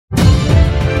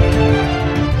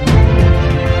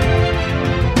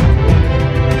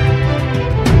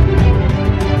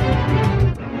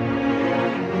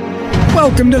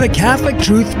Welcome to the Catholic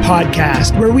Truth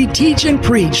Podcast, where we teach and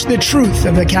preach the truth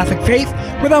of the Catholic faith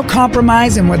without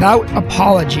compromise and without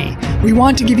apology. We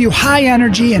want to give you high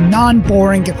energy and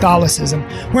non-boring Catholicism,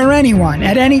 where anyone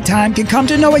at any time can come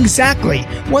to know exactly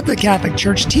what the Catholic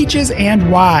Church teaches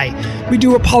and why. We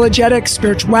do apologetics,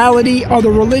 spirituality,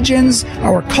 other religions,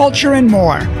 our culture, and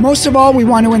more. Most of all, we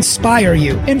want to inspire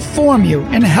you, inform you,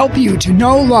 and help you to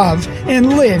know, love,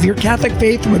 and live your Catholic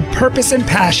faith with purpose and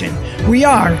passion. We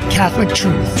are Catholic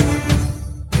Truth.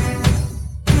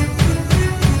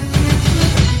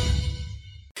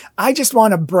 I just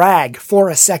want to brag for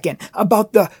a second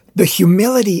about the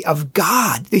humility of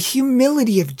God, the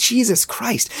humility of Jesus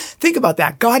Christ. Think about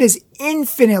that. God is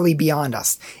infinitely beyond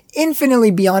us, infinitely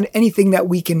beyond anything that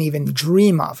we can even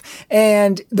dream of.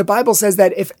 And the Bible says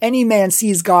that if any man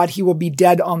sees God, he will be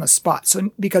dead on the spot.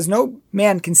 So because no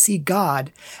man can see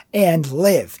God and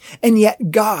live. And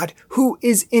yet God, who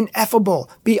is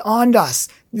ineffable, beyond us,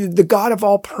 the God of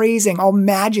all praising, all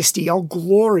majesty, all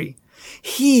glory,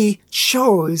 he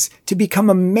chose to become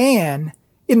a man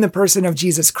in the person of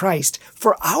Jesus Christ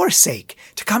for our sake,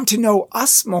 to come to know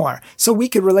us more so we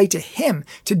could relate to him,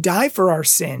 to die for our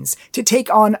sins, to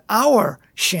take on our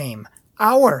shame,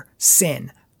 our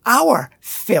sin, our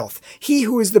filth. He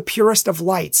who is the purest of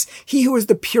lights, he who is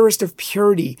the purest of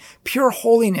purity, pure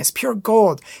holiness, pure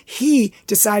gold, he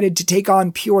decided to take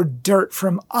on pure dirt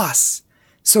from us.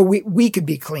 So we could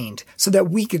be cleaned, so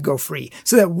that we could go free,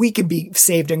 so that we could be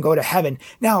saved and go to heaven.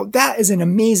 Now, that is an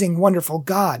amazing, wonderful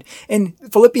God. And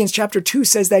Philippians chapter 2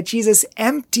 says that Jesus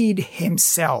emptied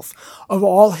himself of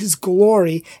all his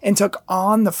glory and took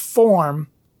on the form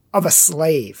of a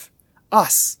slave,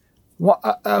 us.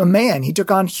 A man. He took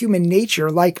on human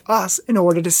nature like us in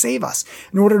order to save us,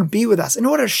 in order to be with us, in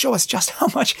order to show us just how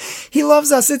much he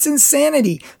loves us. It's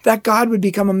insanity that God would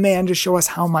become a man to show us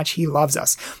how much he loves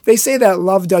us. They say that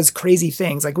love does crazy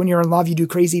things. Like when you're in love, you do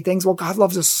crazy things. Well, God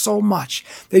loves us so much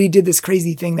that he did this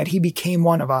crazy thing that he became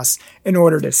one of us in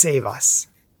order to save us.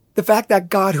 The fact that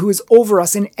God, who is over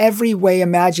us in every way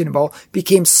imaginable,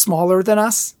 became smaller than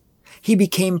us, he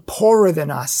became poorer than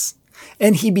us,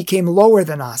 and he became lower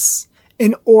than us,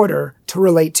 in order to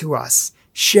relate to us,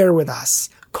 share with us,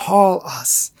 call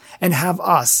us, and have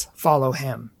us follow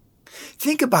him.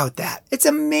 Think about that. It's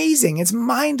amazing. It's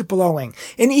mind-blowing.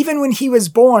 And even when he was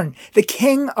born, the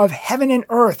King of heaven and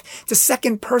earth, the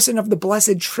second person of the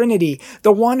Blessed Trinity,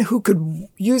 the one who could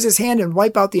use his hand and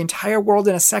wipe out the entire world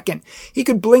in a second, he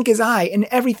could blink his eye and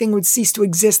everything would cease to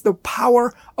exist. The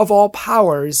power of all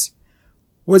powers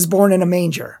was born in a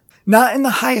manger, not in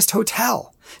the highest hotel,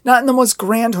 not in the most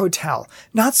grand hotel,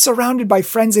 not surrounded by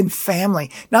friends and family,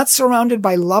 not surrounded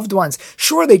by loved ones.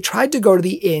 Sure, they tried to go to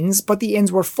the inns, but the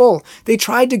inns were full. They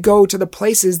tried to go to the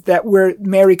places where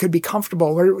Mary could be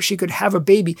comfortable, where she could have a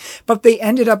baby, but they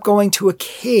ended up going to a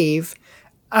cave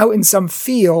out in some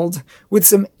field with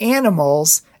some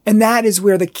animals, and that is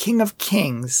where the King of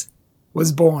Kings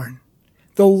was born.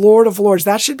 The Lord of Lords.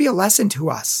 That should be a lesson to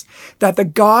us, that the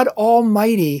God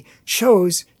Almighty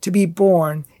chose to be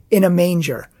born in a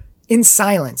manger, in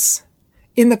silence,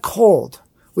 in the cold,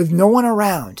 with no one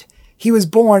around. He was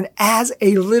born as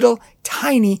a little,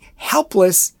 tiny,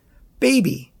 helpless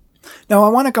baby. Now, I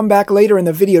want to come back later in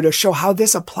the video to show how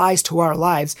this applies to our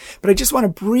lives, but I just want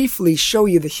to briefly show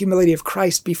you the humility of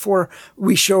Christ before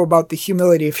we show about the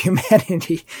humility of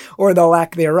humanity, or the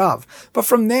lack thereof. But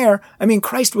from there,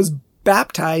 Christ was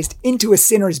baptized into a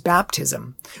sinner's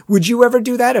baptism. Would you ever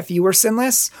do that if you were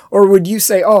sinless? Or would you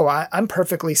say, I'm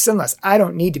perfectly sinless, I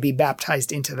don't need to be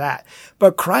baptized into that?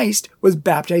 But Christ was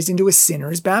baptized into a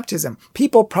sinner's baptism.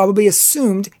 People probably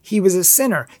assumed he was a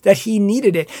sinner, that he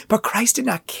needed it, but Christ did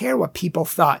not care what people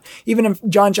thought. Even in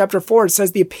John chapter 4, it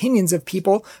says the opinions of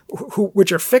people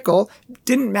which are fickle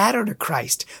didn't matter to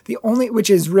Christ. The only,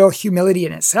 which is real humility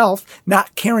in itself,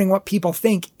 not caring what people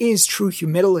think, is true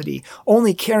humility.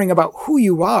 Only caring about who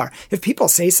you are. If people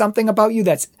say something about you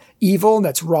that's evil,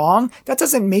 that's wrong, that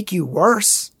doesn't make you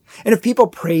worse. And if people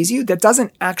praise you, that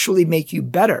doesn't actually make you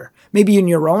better. Maybe in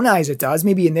your own eyes it does,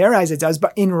 maybe in their eyes it does,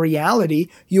 but in reality,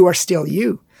 you are still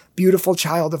you, beautiful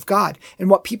child of God. And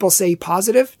what people say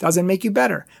positive doesn't make you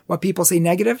better. What people say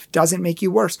negative doesn't make you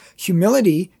worse.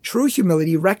 Humility, true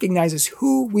humility, recognizes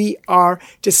who we are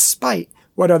despite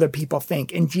what other people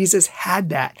think. And Jesus had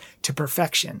that to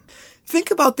perfection.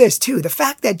 Think about this too. The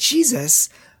fact that Jesus,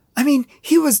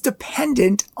 he was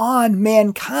dependent on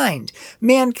mankind.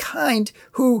 Mankind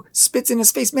who spits in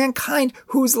his face. Mankind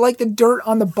who's like the dirt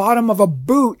on the bottom of a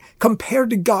boot compared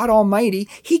to God Almighty.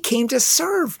 He came to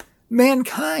serve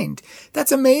mankind.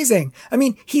 That's amazing.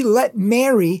 He let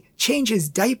Mary change his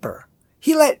diaper.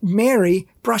 He let Mary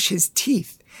brush his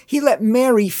teeth. He let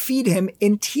Mary feed him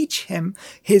and teach him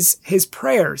his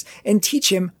prayers and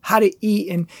teach him how to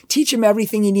eat and teach him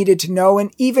everything he needed to know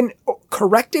and even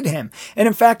corrected him. And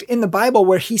in fact, in the Bible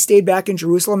where he stayed back in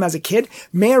Jerusalem as a kid,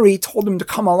 Mary told him to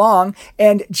come along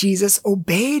and Jesus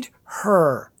obeyed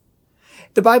her.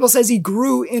 The Bible says he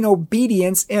grew in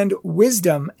obedience and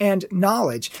wisdom and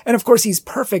knowledge. And of course, he's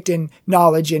perfect in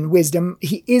knowledge and wisdom.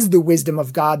 He is the wisdom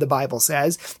of God, the Bible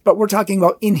says. But we're talking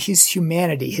about in his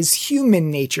humanity. His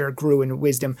human nature grew in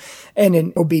wisdom and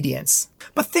in obedience.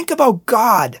 But think about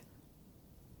God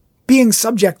being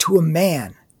subject to a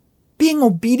man, being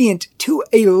obedient to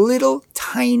a little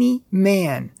tiny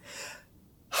man.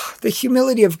 The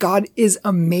humility of God is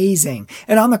amazing.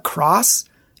 And on the cross,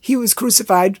 he was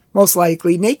crucified, most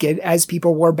likely naked, as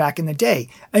people were back in the day.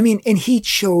 I mean, and he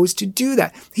chose to do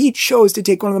that. He chose to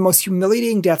take one of the most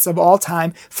humiliating deaths of all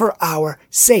time for our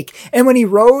sake. And when he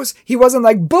rose, he wasn't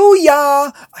like,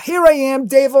 booyah, here I am,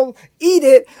 devil, eat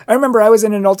it. I remember I was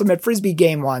in an ultimate frisbee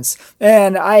game once,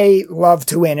 and I love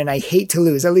to win, and I hate to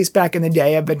lose. At least back in the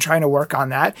day, I've been trying to work on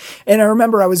that. And I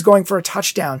remember I was going for a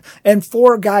touchdown, and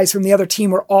 4 guys from the other team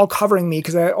were all covering me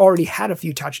because I already had a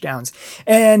few touchdowns.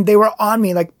 And they were on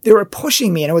me, like they were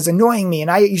pushing me, and it was annoying me. And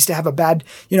I used to have a bad,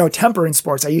 temper in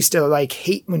sports. I used to like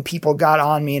hate when people got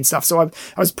on me and stuff. So I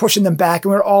was pushing them back,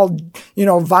 and we were all,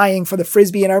 vying for the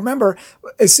frisbee. And I remember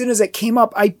as soon as it came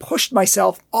up, I pushed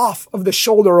myself off of the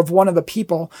shoulder of one of the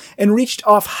people and reached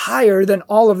off higher than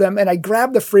all of them. And I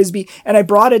grabbed the frisbee and I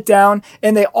brought it down,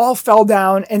 and they all fell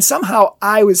down. And somehow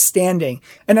I was standing,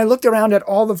 and I looked around at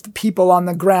all of the people on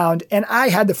the ground, and I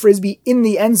had the frisbee in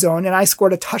the end zone, and I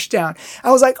scored a touchdown.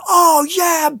 I was like, oh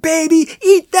yeah, baby,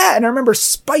 eat that. And I remember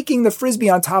spiking the frisbee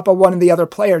on top of one of the other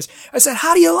players. I said,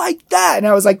 how do you like that? And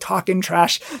I was like talking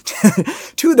trash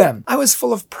to them. I was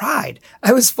full of pride.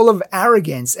 I was full of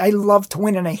arrogance. I love to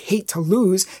win and I hate to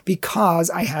lose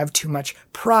because I have too much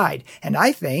pride. And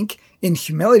I think in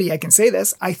humility, I can say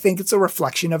this, I think it's a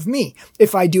reflection of me.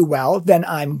 If I do well, then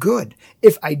I'm good.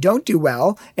 If I don't do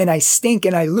well and I stink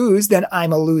and I lose, then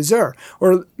I'm a loser.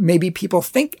 Or maybe people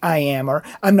think I am, or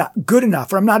I'm not good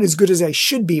enough, or I'm not as good as I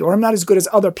should be, or I'm not as good as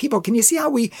other people. Can you see how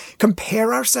we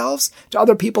compare ourselves to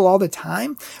other people all the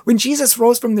time? When Jesus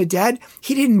rose from the dead,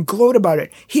 he didn't gloat about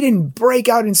it. He didn't break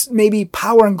out in maybe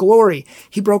power and glory.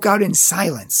 He broke out in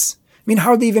silence. I mean,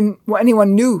 hardly even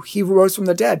anyone knew he rose from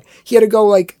the dead. He had to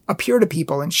go appear to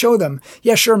people and show them.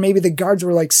 Yeah, sure, maybe the guards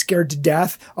were scared to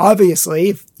death, obviously,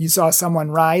 if you saw someone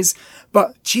rise.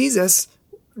 But Jesus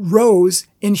rose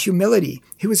in humility.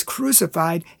 He was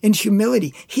crucified in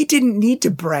humility. He didn't need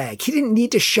to brag. He didn't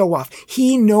need to show off.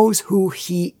 He knows who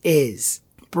he is.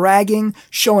 Bragging,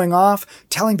 showing off,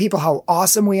 telling people how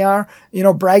awesome we are,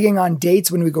 bragging on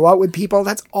dates when we go out with people,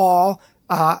 that's all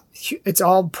it's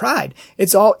all pride.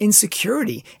 It's all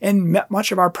insecurity. And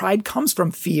much of our pride comes from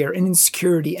fear and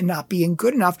insecurity and not being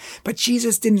good enough. But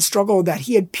Jesus didn't struggle with that.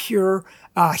 He had pure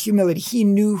humility. He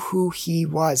knew who he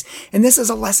was. And this is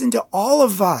a lesson to all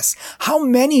of us. How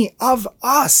many of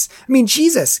us? I mean,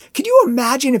 Jesus, could you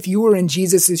imagine if you were in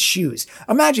Jesus's shoes?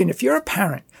 Imagine if you're a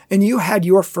parent and you had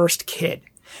your first kid,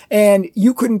 and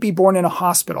you couldn't be born in a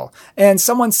hospital, and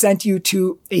someone sent you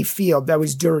to a field that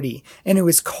was dirty and it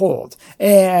was cold,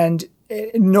 and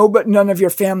none of your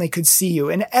family could see you,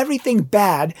 and everything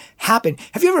bad happened.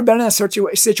 Have you ever been in a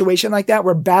situation like that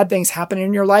where bad things happen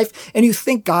in your life and you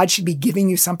think God should be giving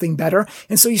you something better?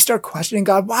 And so you start questioning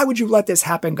God. Why would you let this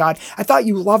happen, God? I thought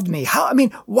you loved me.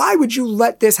 Why would you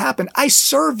let this happen? I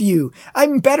serve you.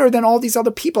 I'm better than all these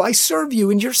other people. I serve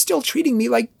you, and you're still treating me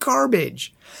like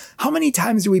garbage. How many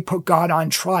times do we put God on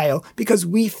trial because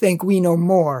we think we know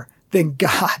more than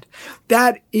God?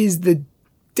 That is the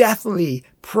deathly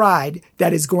pride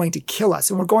that is going to kill us.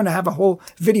 And we're going to have a whole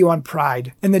video on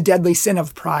pride and the deadly sin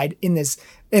of pride in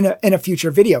a future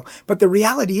video. But the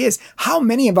reality is, how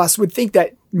many of us would think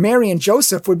that Mary and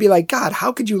Joseph would be like, God,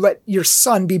 how could you let your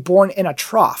son be born in a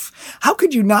trough? How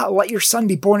could you not let your son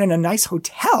be born in a nice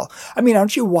hotel? I mean,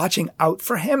 aren't you watching out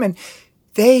for him? And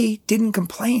they didn't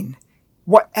complain.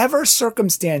 Whatever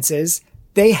circumstances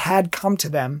they had come to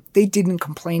them, they didn't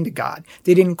complain to God.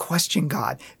 They didn't question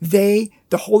God. The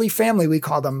Holy Family, we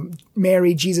call them,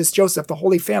 Mary, Jesus, Joseph, the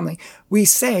Holy Family, we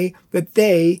say that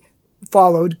they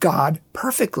followed God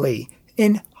perfectly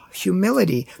in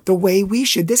humility the way we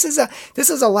should. This is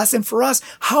a lesson for us.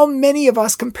 How many of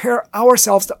us compare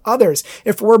ourselves to others?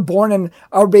 If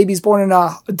our baby's born in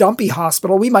a dumpy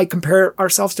hospital, we might compare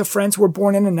ourselves to friends who were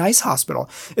born in a nice hospital.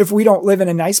 If we don't live in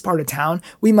a nice part of town,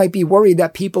 we might be worried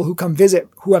that people who come visit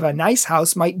who have a nice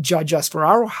house might judge us for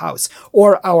our house,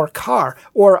 or our car,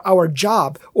 or our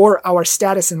job, or our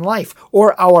status in life,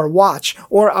 or our watch,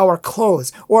 or our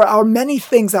clothes, or our many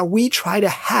things that we try to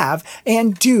have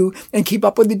and do and keep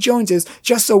up with the Joneses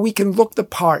just so we can look the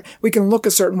part. We can look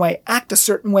a certain way, act a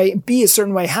certain way, be a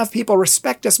certain way, have people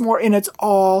respect us more, and it's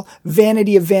all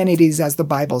vanity of vanities, as the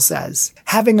Bible says.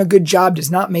 Having a good job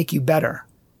does not make you better.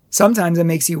 Sometimes it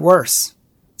makes you worse.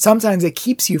 Sometimes it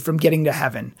keeps you from getting to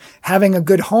heaven. Having a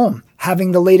good home,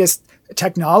 having the latest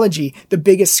technology, the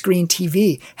biggest screen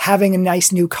TV, having a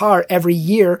nice new car every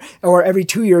year or every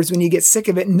 2 years when you get sick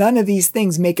of it, none of these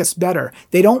things make us better.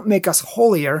 They don't make us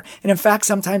holier. And in fact,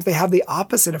 sometimes they have the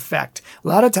opposite effect. A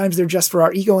lot of times they're just for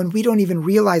our ego and we don't even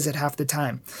realize it half the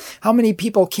time. How many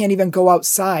people can't even go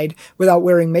outside without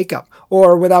wearing makeup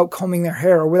or without combing their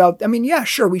hair or yeah,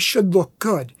 sure, we should look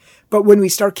good. But when we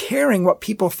start caring what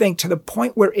people think to the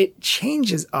point where it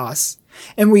changes us,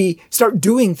 and we start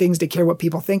doing things to care what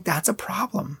people think, that's a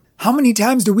problem. How many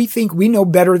times do we think we know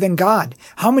better than God?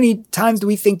 How many times do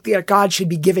we think that God should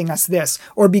be giving us this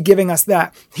or be giving us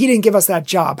that? He didn't give us that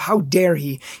job. How dare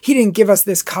he? He didn't give us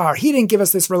this car. He didn't give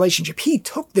us this relationship. He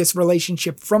took this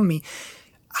relationship from me.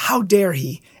 How dare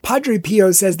he? Padre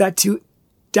Pio says that to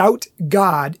doubt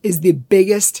God is the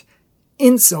biggest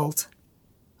insult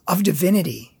of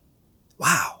divinity.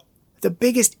 Wow. The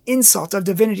biggest insult of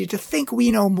divinity, to think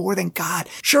we know more than God.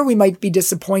 Sure, we might be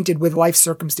disappointed with life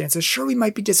circumstances. Sure, we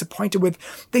might be disappointed with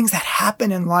things that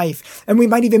happen in life. And we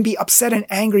might even be upset and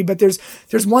angry, but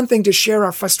there's one thing to share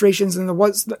our frustrations and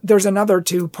there's another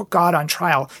to put God on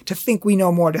trial, to think we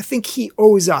know more, to think he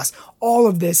owes us. All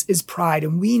of this is pride,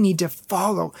 and we need to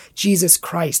follow Jesus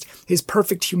Christ, his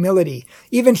perfect humility,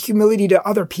 even humility to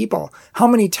other people. How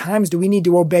many times do we need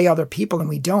to obey other people and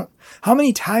we don't? How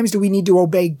many times do we need to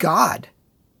obey God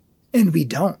and we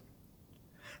don't?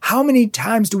 How many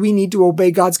times do we need to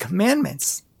obey God's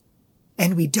commandments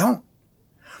and we don't?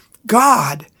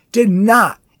 God did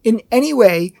not in any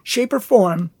way, shape, or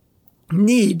form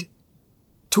need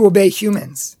to obey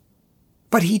humans,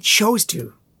 but he chose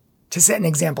to set an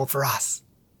example for us.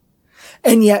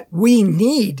 And yet we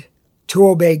need to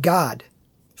obey God,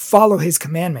 follow his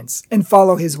commandments, and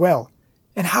follow his will.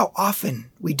 And how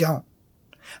often we don't.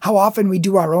 How often we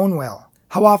do our own will.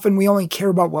 How often we only care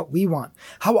about what we want.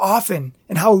 How often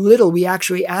and how little we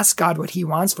actually ask God what he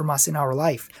wants from us in our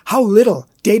life. How little,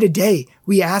 day to day,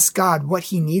 we ask God what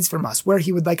he needs from us, where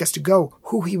he would like us to go,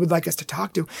 who he would like us to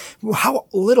talk to. How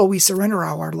little we surrender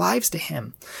our lives to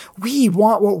him. We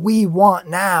want what we want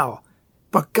now.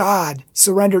 But God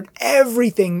surrendered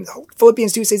everything.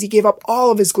 Philippians 2 says he gave up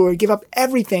all of his glory, gave up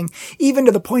everything, even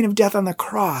to the point of death on the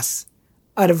cross,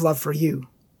 out of love for you.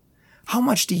 How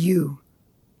much do you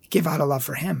give out of love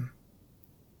for him?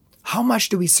 How much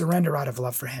do we surrender out of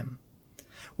love for him?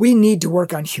 We need to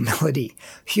work on humility.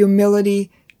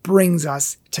 Humility brings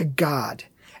us to God.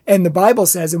 And the Bible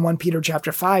says in 1 Peter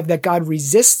chapter 5 that God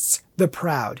resists the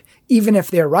proud, even if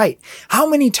they're right. How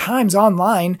many times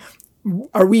online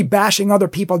are we bashing other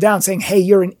people down, saying, hey,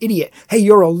 you're an idiot. Hey,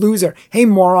 you're a loser. Hey,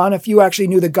 moron, if you actually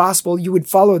knew the gospel, you would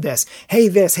follow this. Hey,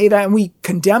 this, hey, that. And we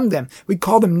condemn them. We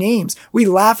call them names. We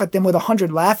laugh at them with 100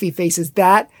 laughy faces.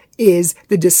 That is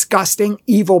the disgusting,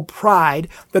 evil pride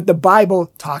that the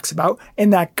Bible talks about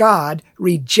and that God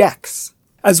rejects.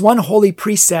 As one holy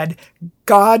priest said,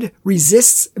 God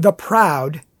resists the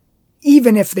proud,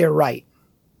 even if they're right.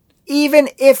 Even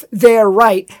if they're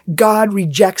right, God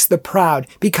rejects the proud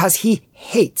because he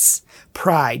hates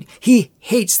pride. He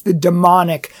hates the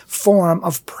demonic form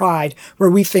of pride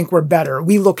where we think we're better.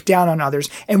 We look down on others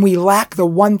and we lack the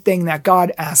one thing that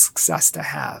God asks us to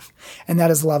have, and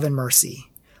that is love and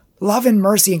mercy. Love and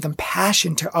mercy and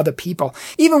compassion to other people.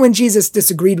 Even when Jesus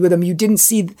disagreed with him, you didn't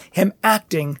see him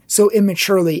acting so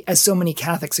immaturely as so many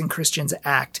Catholics and Christians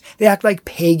act. They act like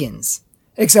pagans.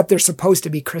 Except they're supposed to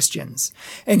be Christians.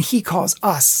 And he calls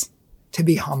us to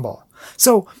be humble.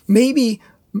 So maybe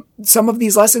some of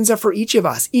these lessons are for each of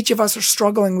us. Each of us are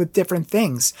struggling with different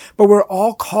things, but we're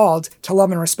all called to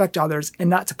love and respect others and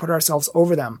not to put ourselves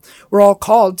over them. We're all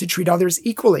called to treat others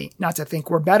equally, not to think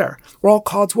we're better. We're all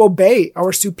called to obey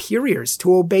our superiors,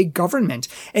 to obey government,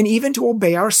 and even to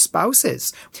obey our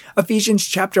spouses. Ephesians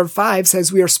chapter 5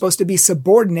 says we are supposed to be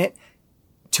subordinate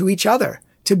to each other,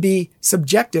 to be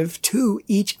subjective to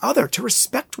each other, to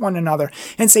respect one another.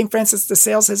 And St. Francis de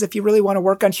Sales says if you really want to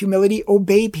work on humility,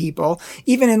 obey people,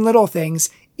 even in little things,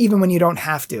 even when you don't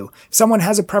have to. If someone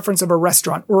has a preference of a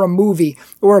restaurant or a movie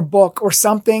or a book or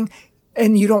something,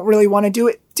 and you don't really want to do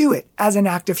it as an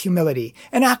act of humility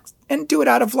and do it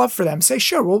out of love for them. Say,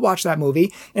 sure, we'll watch that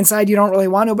movie. Inside, you don't really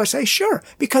want to, but say, sure,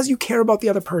 because you care about the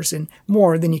other person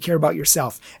more than you care about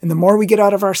yourself. And the more we get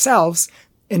out of ourselves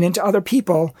and into other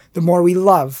people, the more we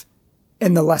love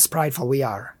and the less prideful we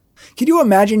are. Could you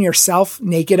imagine yourself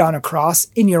naked on a cross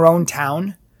in your own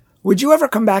town? Would you ever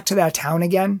come back to that town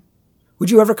again? Would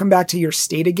you ever come back to your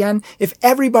state again? If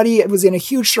everybody was in a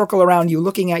huge circle around you,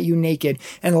 looking at you naked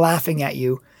and laughing at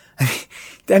you,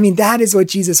 I mean, that is what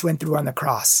Jesus went through on the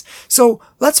cross. So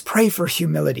let's pray for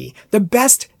humility.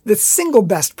 The single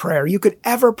best prayer you could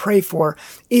ever pray for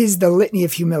is the Litany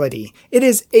of Humility. It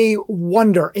is a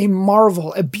wonder, a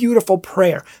marvel, a beautiful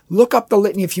prayer. Look up the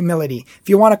Litany of Humility. If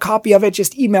you want a copy of it,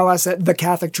 just email us at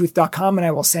thecatholictruth.com and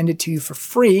I will send it to you for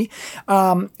free.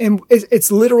 And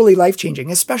it's literally life-changing,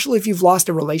 especially if you've lost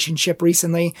a relationship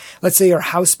recently. Let's say your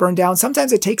house burned down.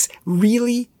 Sometimes it takes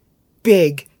really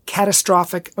big,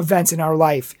 catastrophic events in our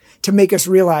life to make us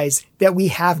realize that we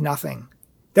have nothing,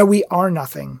 that we are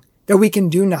nothing, that we can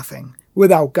do nothing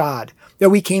without God,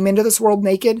 that we came into this world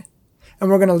naked and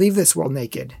we're going to leave this world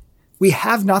naked. We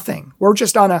have nothing. We're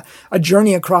just on a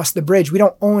journey across the bridge. We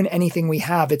don't own anything we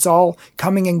have. It's all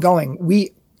coming and going.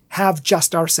 We have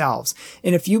just ourselves.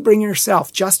 And if you bring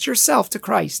just yourself to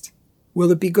Christ,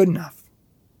 will it be good enough?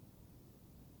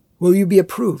 Will you be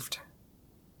approved?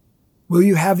 Will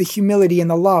you have the humility and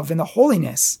the love and the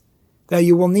holiness that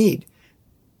you will need?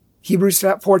 Hebrews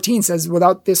 14 says,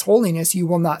 without this holiness, you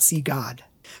will not see God.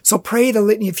 So pray the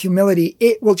Litany of Humility.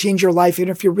 It will change your life. And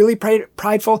if you're really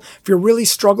prideful, if you're really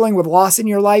struggling with loss in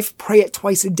your life, pray it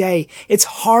twice a day. It's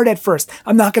hard at first.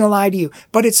 I'm not going to lie to you,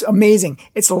 but it's amazing.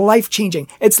 It's life-changing.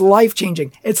 It's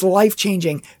life-changing. It's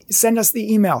life-changing. Send us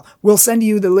the email. We'll send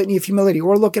you the Litany of Humility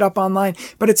or look it up online,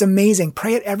 but it's amazing.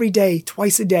 Pray it every day,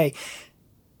 twice a day.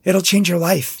 It'll change your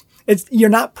life. You're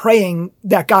not praying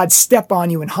that God step on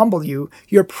you and humble you.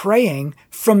 You're praying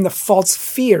from the false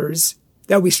fears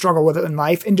that we struggle with in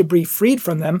life and to be freed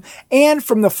from them, and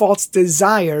from the false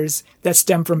desires that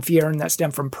stem from fear and that stem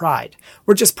from pride.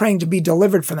 We're just praying to be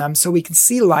delivered from them so we can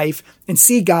see life and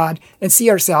see God and see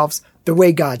ourselves the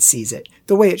way God sees it,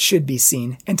 the way it should be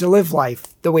seen, and to live life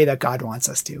the way that God wants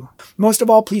us to. Most of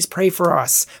all, please pray for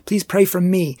us. Please pray for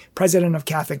me, President of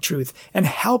Catholic Truth, and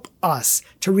help us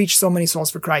to reach so many souls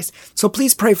for Christ. So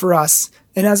please pray for us.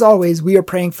 And as always, we are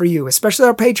praying for you, especially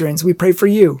our patrons. We pray for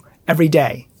you every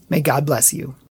day. May God bless you.